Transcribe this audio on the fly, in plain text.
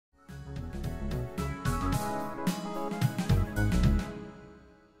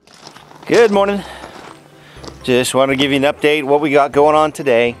Good morning. Just wanted to give you an update what we got going on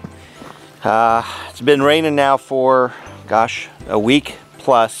today. It's been raining now for, gosh, a week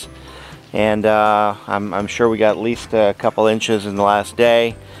plus, and I'm sure we got at least a couple inches in the last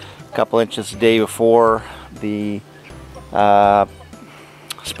day, a couple inches the day before. The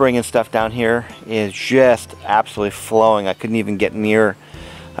spring and stuff down here is just absolutely flowing. I couldn't even get near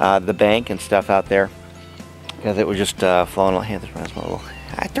the bank and stuff out there because it was just flowing. Hey, this reminds me of a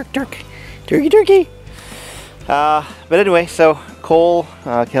little turkey. But anyway, so Cole,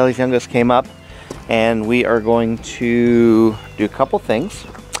 Kelly's youngest, came up, and we are going to do a couple things.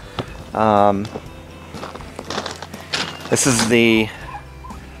 This is the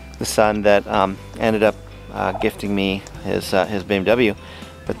son that ended up gifting me his BMW,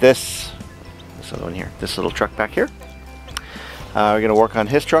 but this other one here, this little truck back here, we're going to work on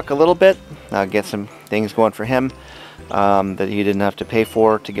his truck a little bit, get some things going for him that he didn't have to pay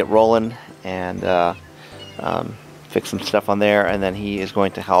for to get rolling, and fix some stuff on there, and then he is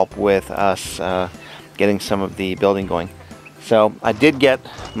going to help with us getting some of the building going. So I did get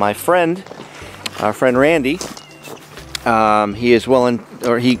my friend, our friend Randy. He is willing,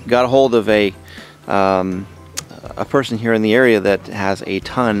 or he got a hold of a person here in the area that has a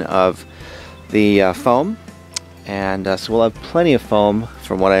ton of the foam, and so we'll have plenty of foam,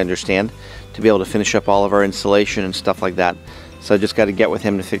 from what I understand, to be able to finish up all of our insulation and stuff like that. So I just got to get with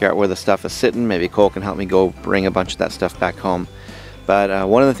him to figure out where the stuff is sitting. Maybe Cole can help me go bring a bunch of that stuff back home. But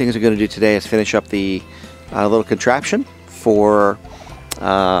one of the things we're going to do today is finish up the little contraption for you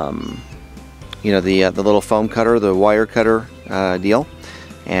know, the little foam cutter, the wire cutter deal.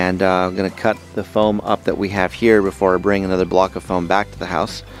 And I'm going to cut the foam up that we have here before I bring another block of foam back to the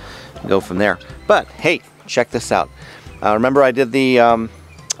house and go from there. But hey, check this out. Remember I did the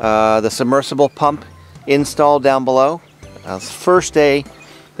submersible pump install down below? It's the first day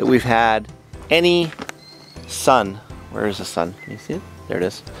that we've had any sun. Where is the sun? Can you see it? There it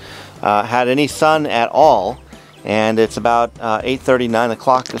is. Had any sun at all, and it's about 8:30, 9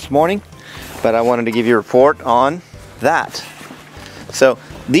 o'clock this morning. But I wanted to give you a report on that. So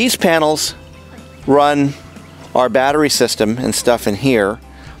these panels run our battery system and stuff in here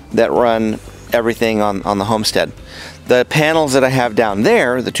that run everything on the homestead. The panels that I have down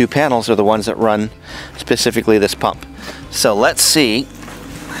there, the two panels, are the ones that run specifically this pump. So let's see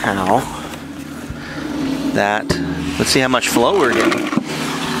how let's see how much flow we're getting.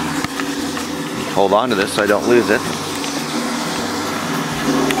 Hold on to this so I don't lose it.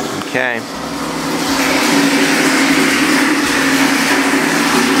 Okay.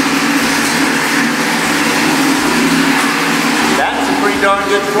 That's a pretty darn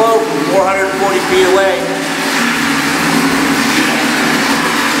good flow from 440 feet away.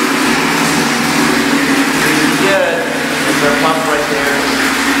 Good. There's our pump right there.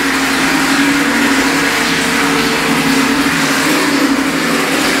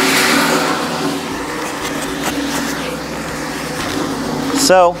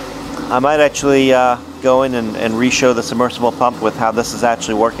 So I might actually go in and re-show the submersible pump with how this is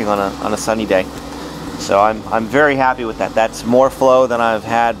actually working on a sunny day. So I'm very happy with that. That's more flow than I've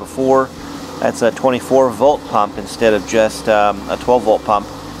had before. That's a 24-volt pump instead of just a 12-volt pump.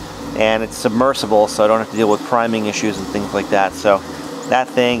 And it's submersible, so I don't have to deal with priming issues and things like that. So that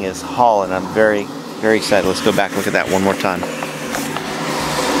thing is hauling. I'm very, very excited. Let's go back and look at that one more time.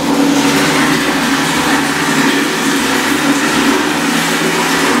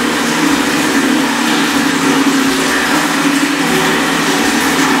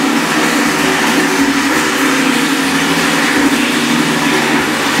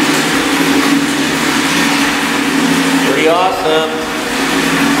 Pretty awesome.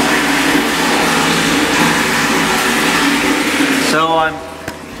 So I'm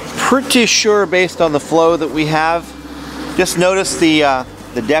pretty sure, based on the flow that we have, just notice the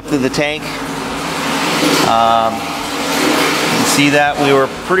depth of the tank. You can see that we were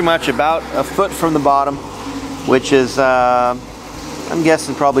pretty much about a foot from the bottom, which is, I'm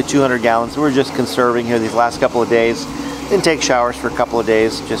guessing, probably 200 gallons. We're just conserving here these last couple of days. Didn't take showers for a couple of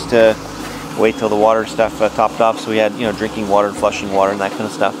days, just to wait till the water stuff topped off, so we had, you know, drinking water and flushing water and that kind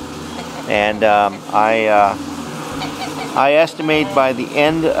of stuff. And I estimate by the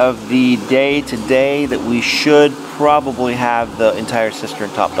end of the day today that we should probably have the entire cistern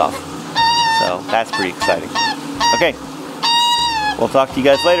topped off. So that's pretty exciting. Okay, we'll talk to you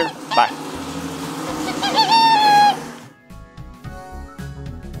guys later. Bye.